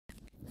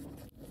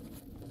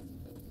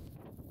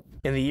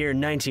In the year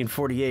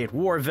 1948,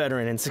 war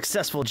veteran and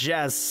successful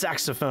jazz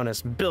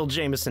saxophonist Bill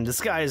Jameson,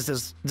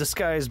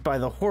 disguised by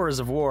the horrors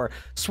of war,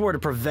 swore to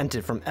prevent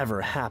it from ever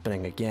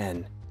happening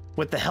again.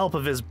 With the help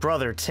of his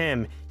brother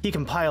Tim, he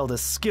compiled a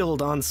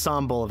skilled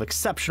ensemble of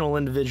exceptional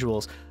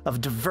individuals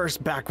of diverse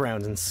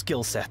backgrounds and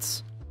skill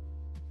sets.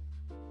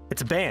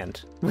 It's a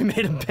band. We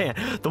made a band.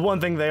 The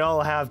one thing they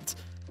all have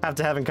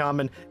to have in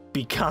common: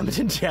 be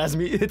competent jazz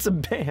music. It's a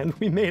band.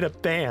 We made a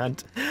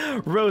band.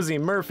 Rosie,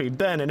 Murphy,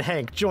 Ben, and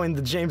Hank joined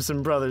the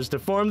Jameson brothers to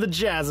form the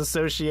Jazz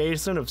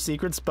Association of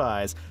Secret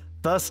Spies.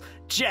 Thus,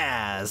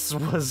 jazz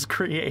was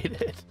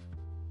created.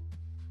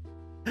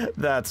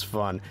 That's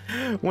fun.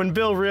 When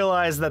Bill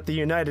realized that the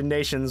United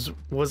Nations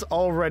was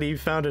already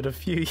founded a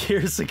few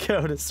years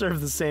ago to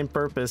serve the same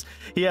purpose,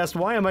 he asked,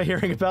 "Why am I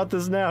hearing about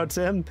this now,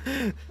 Tim?"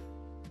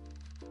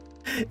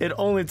 It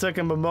only took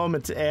him a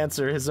moment to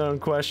answer his own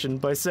question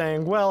by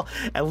saying, "Well,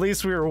 at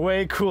least we were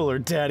way cooler,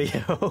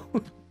 daddio."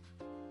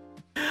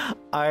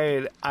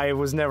 I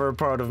was never a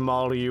part of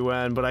Model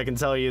UN, but I can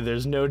tell you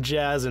there's no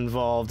jazz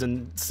involved,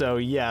 and so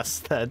yes,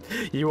 that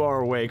you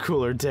are way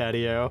cooler,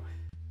 daddio.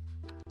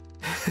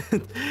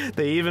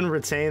 They even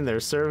retain their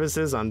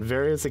services on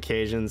various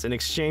occasions in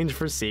exchange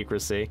for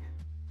secrecy.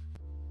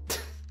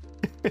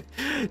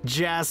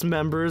 Jazz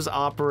members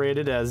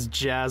operated as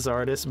jazz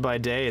artists by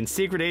day and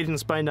secret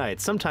agents by night,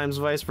 sometimes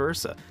vice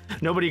versa.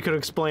 Nobody could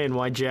explain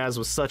why jazz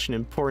was such an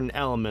important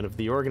element of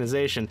the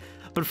organization,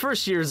 but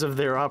first years of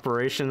their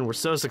operation were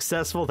so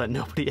successful that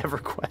nobody ever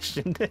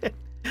questioned it.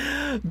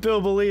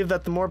 Bill believed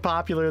that the more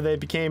popular they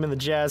became in the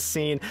jazz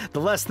scene, the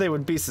less they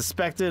would be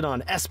suspected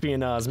on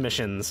espionage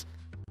missions.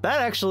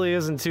 That actually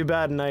isn't too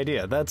bad an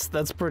idea.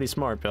 That's pretty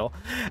smart, Bill.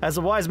 As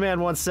a wise man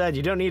once said,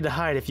 you don't need to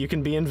hide if you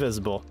can be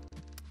invisible.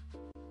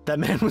 That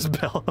man was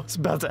Bill. I was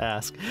about to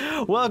ask.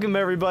 Welcome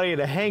everybody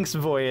to Hank's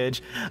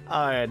Voyage.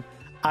 I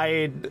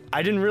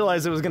didn't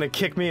realize it was gonna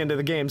kick me into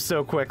the game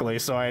so quickly,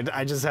 so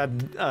I just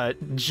had to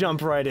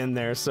jump right in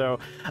there. So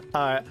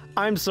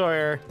I'm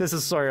Sawyer. This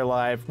is Sawyer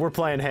Live. We're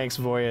playing Hank's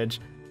Voyage.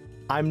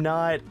 I'm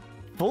not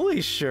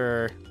fully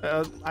sure.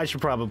 I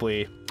should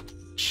probably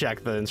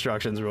check the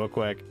instructions real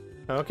quick.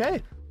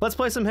 Okay, let's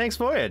play some Hank's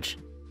Voyage.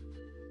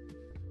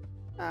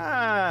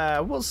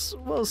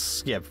 We'll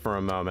skip for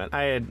a moment.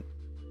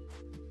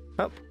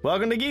 Oh,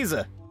 welcome to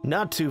Giza.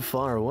 Not too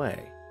far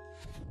away.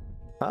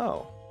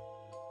 Oh.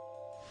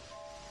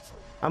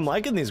 I'm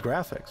liking these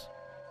graphics.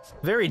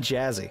 Very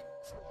jazzy.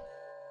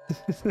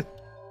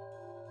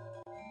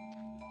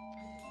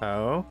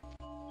 Oh.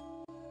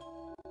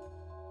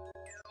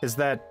 Is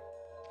that...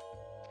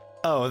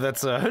 Oh,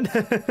 that's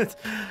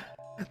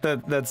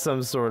that's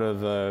some sort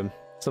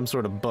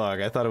of bug.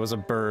 I thought it was a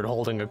bird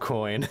holding a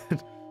coin.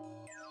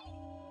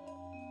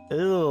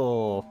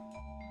 Ew.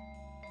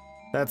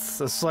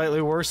 That's a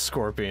slightly worse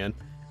scorpion.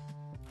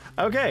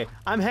 Okay,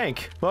 I'm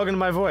Hank. Welcome to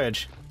my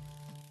voyage.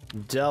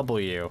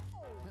 W.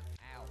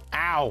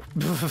 Ow!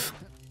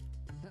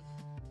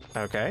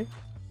 Okay,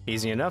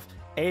 easy enough.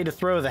 A to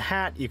throw the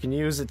hat. You can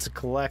use it to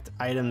collect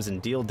items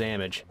and deal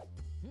damage.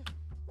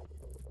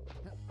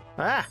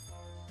 Ah!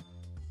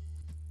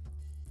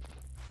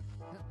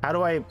 How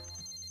do I...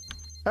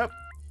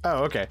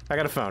 Oh, okay. I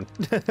got a phone.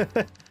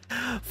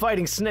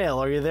 Fighting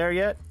Snail, are you there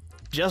yet?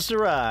 Just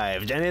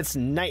arrived, and it's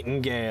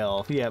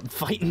Nightingale. Yeah,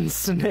 fighting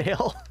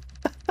Snail.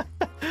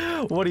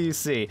 What do you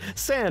see?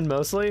 Sand,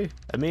 mostly.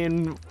 I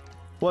mean,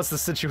 what's the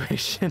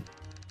situation?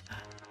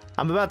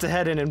 I'm about to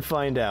head in and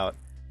find out.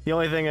 The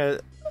only thing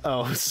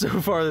oh,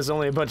 so far there's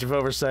only a bunch of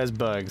oversized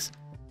bugs.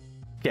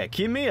 Yeah,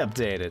 keep me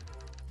updated.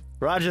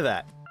 Roger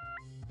that.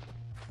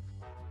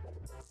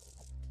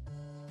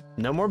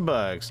 No more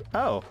bugs.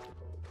 Oh.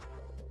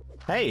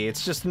 Hey,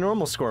 it's just a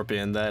normal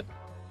scorpion that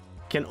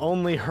can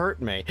only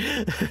hurt me.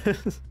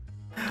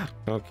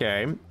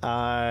 Okay.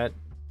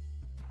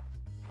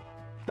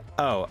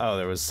 Oh,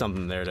 there was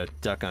something there to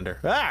duck under.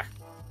 Ah!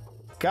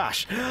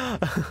 Gosh.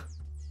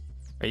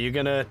 Are you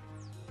gonna...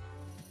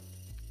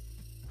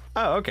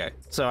 Oh, okay.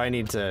 So I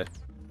need to...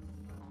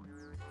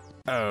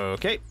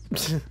 Okay.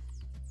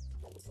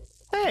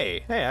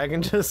 Hey, I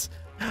can just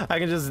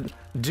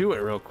do it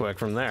real quick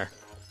from there.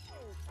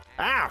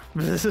 Ow!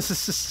 This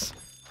is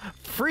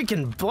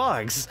freaking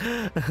bugs.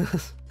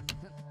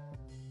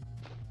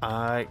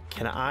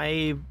 Can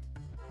I...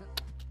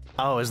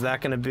 Oh, is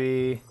that gonna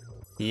be...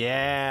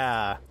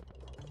 Yeah.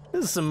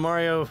 This is some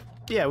Mario...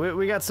 Yeah,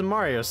 we got some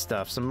Mario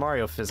stuff, some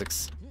Mario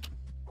physics.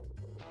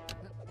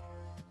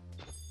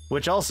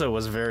 Which also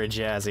was very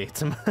jazzy.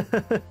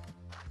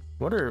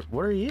 What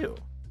are you?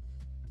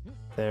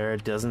 There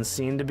doesn't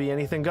seem to be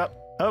anything up.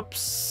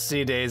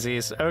 Oopsie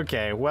daisies.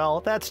 Okay,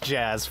 well, that's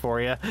jazz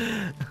for you.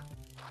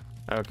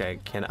 Okay,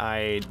 can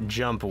I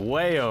jump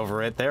way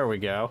over it? There we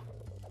go.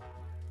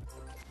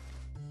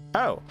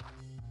 Oh.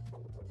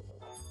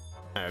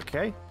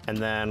 Okay, and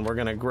then we're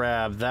gonna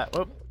grab that.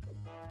 Whoop.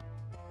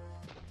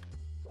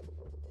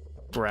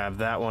 Grab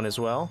that one as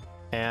well.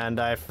 And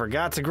I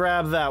forgot to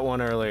grab that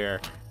one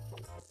earlier.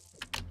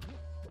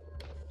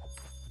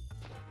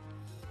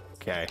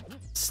 Okay,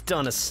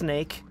 stun a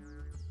snake.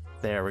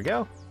 There we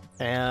go.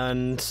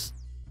 And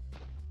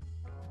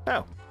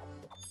Oh.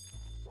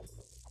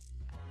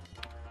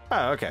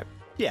 Oh, okay.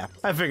 Yeah,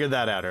 I figured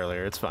that out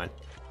earlier. It's fine.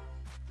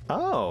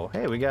 Oh,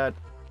 hey, we got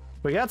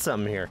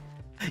something here.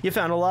 You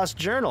found a lost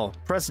journal.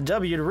 Press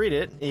W to read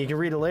it, and you can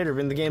read it later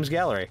in the game's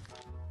gallery.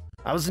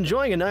 I was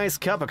enjoying a nice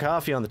cup of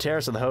coffee on the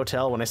terrace of the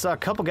hotel when I saw a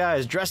couple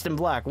guys dressed in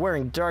black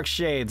wearing dark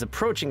shades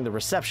approaching the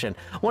reception.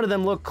 One of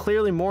them looked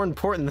clearly more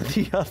important than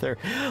the other.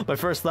 My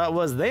first thought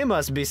was, they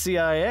must be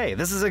CIA.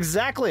 This is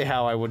exactly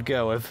how I would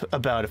go if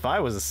I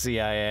was a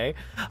CIA.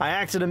 I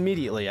acted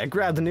immediately. I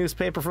grabbed the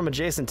newspaper from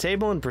adjacent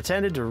table and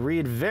pretended to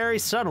read very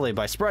subtly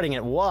by spreading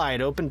it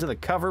wide open to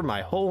cover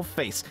my whole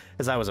face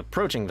as I was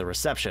approaching the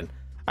reception.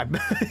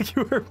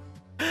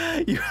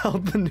 You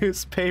held the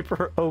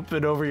newspaper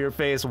open over your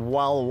face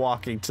while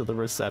walking to the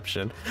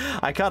reception.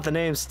 I caught the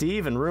name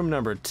Steve in room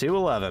number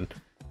 211.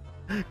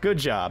 Good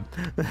job.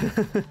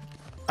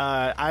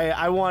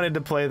 I wanted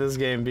to play this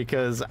game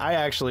because I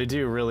actually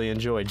do really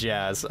enjoy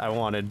jazz. I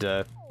wanted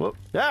to... Whoop.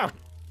 No!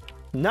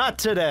 Not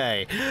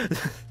today!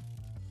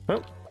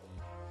 Oh.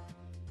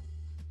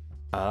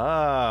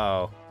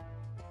 Oh.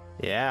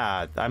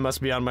 Yeah, I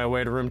must be on my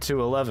way to room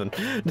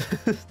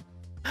 211.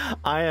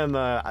 I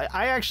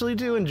actually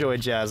do enjoy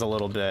jazz a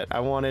little bit. I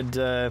wanted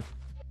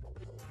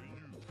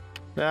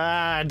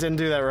I didn't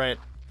do that right.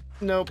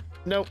 Nope,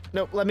 nope,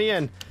 nope, let me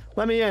in.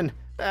 Let me in.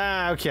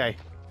 Okay.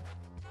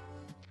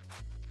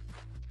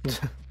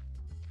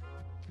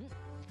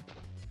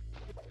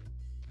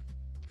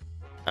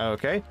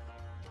 Okay.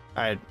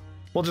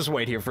 We'll just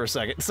wait here for a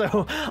second.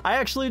 So, I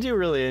actually do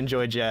really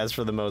enjoy jazz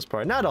for the most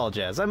part. Not all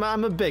jazz. I'm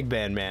a big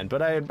band man,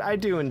 but I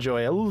do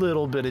enjoy a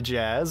little bit of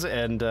jazz,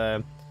 and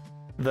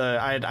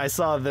I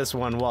saw this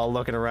one while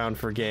looking around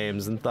for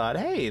games and thought,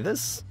 hey,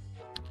 this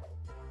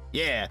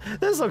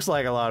looks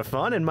like a lot of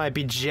fun. It might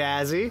be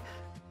jazzy.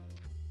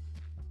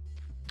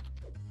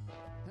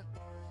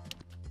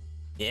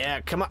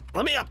 Yeah, come on,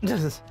 let me up.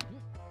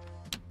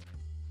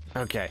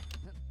 Okay.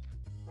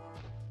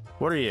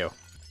 What are you?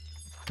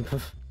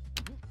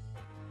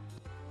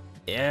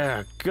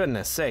 Yeah,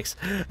 goodness sakes.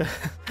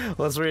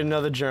 Let's read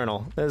another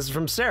journal. This is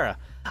from Sarah.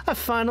 I've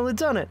finally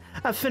done it.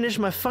 I've finished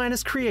my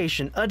finest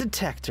creation, a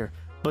detector.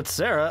 But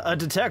Sarah, a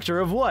detector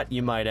of what,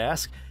 you might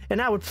ask?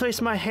 And I would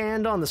place my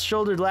hand on the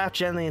shoulder, laugh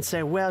gently, and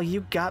say, well,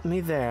 you got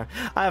me there.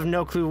 I have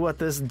no clue what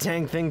this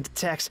dang thing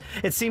detects.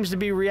 It seems to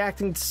be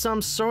reacting to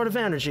some sort of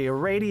energy or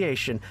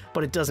radiation,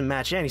 but it doesn't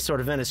match any sort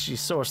of energy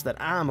source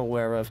that I'm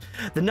aware of.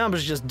 The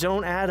numbers just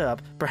don't add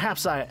up.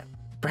 Perhaps I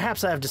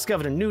have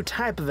discovered a new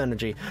type of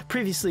energy,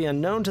 previously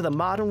unknown to the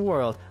modern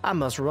world. I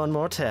must run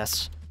more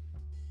tests.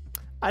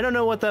 I don't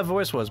know what that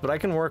voice was, but I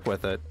can work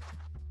with it.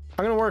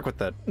 I'm gonna work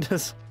with it.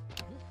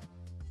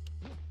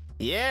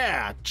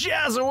 Yeah,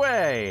 jazz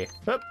away!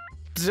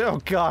 Oh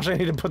gosh, I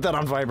need to put that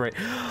on vibrate.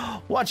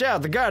 Watch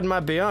out, the guard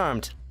might be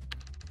armed.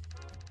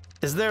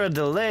 Is there a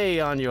delay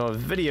on your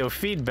video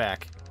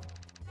feedback?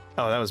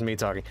 Oh, that was me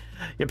talking.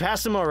 You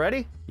passed him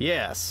already?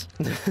 Yes.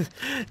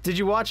 Did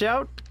you watch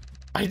out?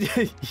 I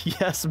did.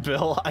 Yes,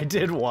 Bill, I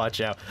did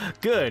watch out.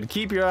 Good,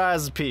 keep your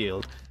eyes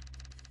peeled.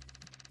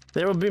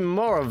 There will be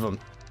more of them.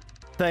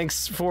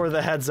 Thanks for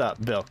the heads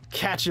up, Bill.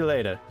 Catch you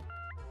later.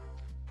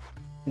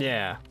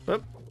 Yeah.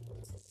 Oop.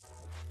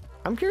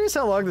 I'm curious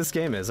how long this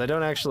game is. I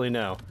don't actually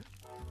know.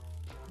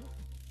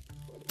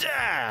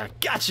 Ah,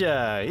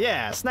 gotcha!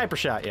 Yeah, sniper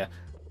shot ya.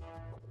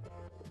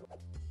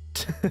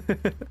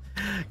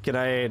 Can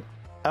I...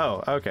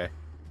 Oh, okay.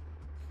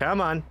 Come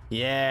on.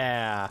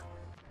 Yeah.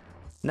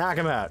 Knock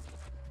him out.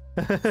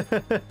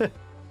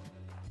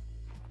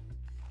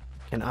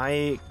 Can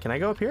I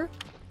go up here?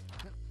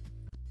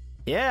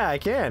 Yeah, I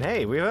can.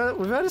 Hey, we've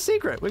had a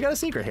secret. We got a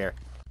secret here.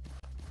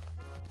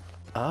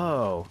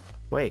 Oh,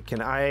 wait,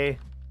 can I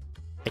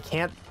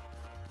can't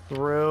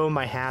throw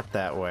my hat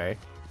that way.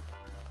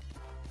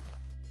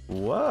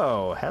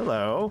 Whoa,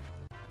 hello.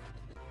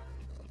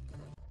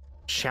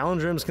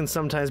 Challenge rooms can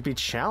sometimes be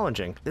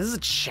challenging. This is a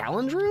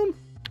challenge room?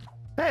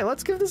 Hey,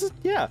 let's give this a...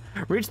 Yeah.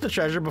 Reach the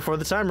treasure before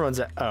the time runs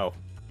out. Oh.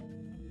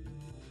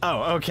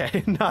 Oh,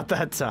 okay. Not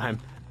that time.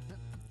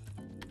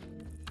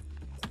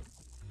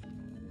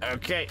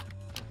 Okay.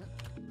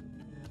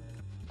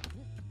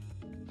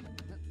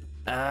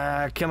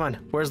 Come on.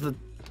 Where's the...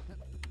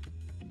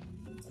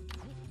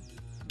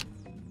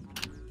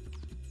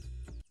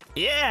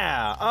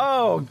 Yeah!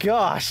 Oh,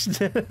 gosh!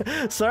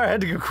 Sorry, I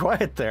had to go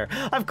quiet there.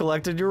 I've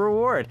collected your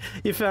reward.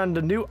 You found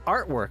a new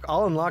artwork.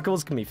 All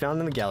unlockables can be found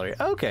in the gallery.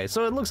 Okay,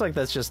 so it looks like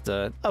that's just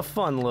a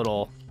fun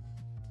little...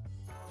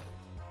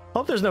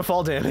 Hope there's no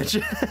fall damage.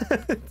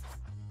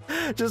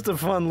 Just a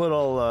fun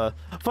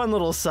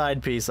little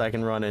side piece I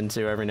can run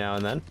into every now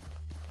and then.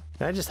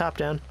 Can I just hop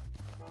down?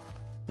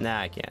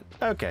 Nah, I can't.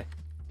 Okay.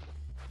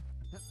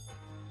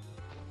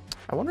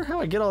 I wonder how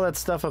I get all that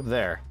stuff up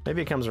there.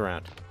 Maybe it comes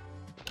around.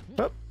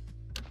 Oh.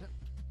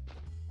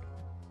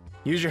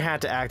 Use your hat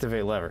to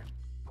activate lever.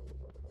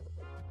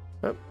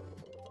 Oh.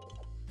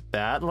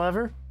 That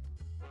lever?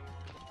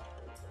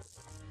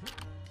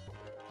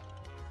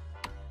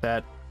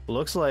 That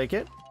looks like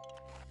it.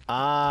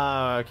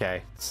 Ah,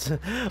 okay.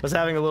 I was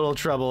having a little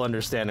trouble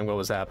understanding what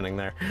was happening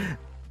there.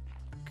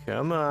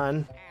 Come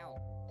on.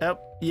 Oh,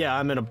 yeah,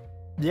 I'm in a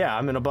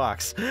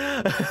box.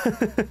 I'm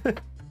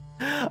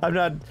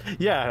not,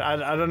 yeah,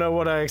 I don't know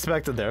what I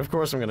expected there. Of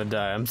course I'm gonna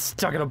die. I'm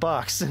stuck in a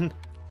box.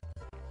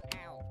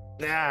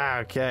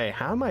 Okay,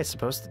 how am I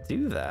supposed to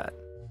do that?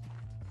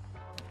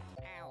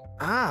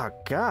 Ah,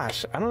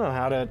 gosh, I don't know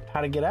how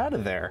to get out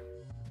of there.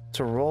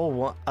 To roll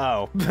one,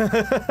 oh.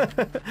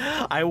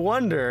 I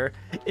wonder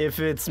if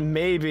it's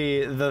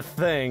maybe the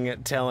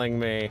thing telling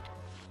me.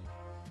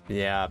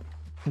 Yeah.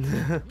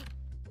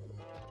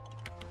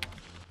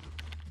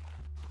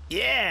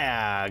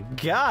 Yeah,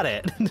 got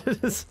it.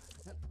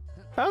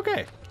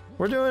 Okay,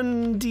 we're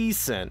doing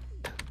decent.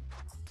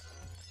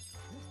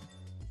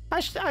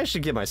 I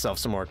should give myself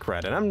some more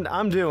credit.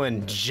 I'm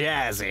doing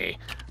jazzy.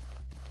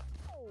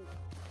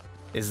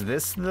 Is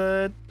this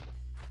the...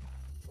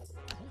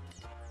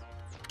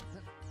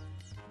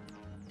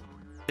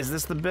 Is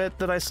this the bit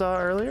that I saw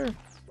earlier? I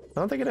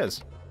don't think it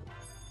is.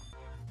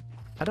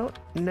 I don't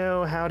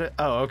know how to...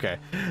 Oh, okay.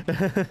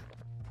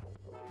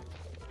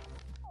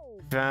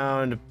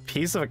 Found a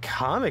piece of a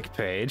comic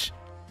page.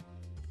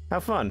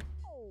 How fun.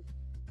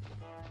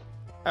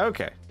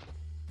 Okay.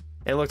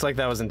 It looks like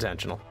that was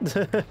intentional.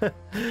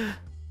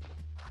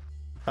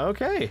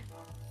 Okay.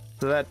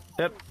 So that...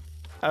 Yep.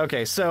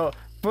 Okay, so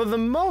for the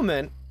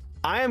moment,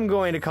 I am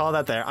going to call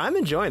that there. I'm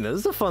enjoying this.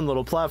 This is a fun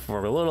little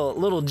platformer.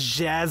 Little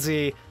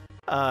jazzy...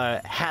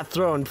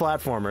 hat-throwing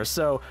platformer.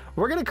 So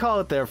we're gonna call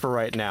it there for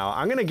right now.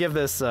 I'm gonna give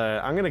this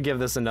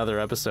another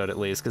episode at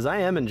least, because I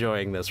am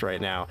enjoying this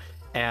right now,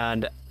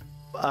 and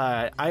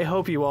I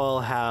hope you all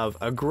have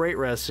a great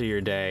rest of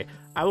your day.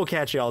 I will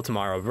catch you all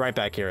tomorrow, right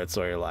back here at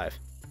Sawyer Live.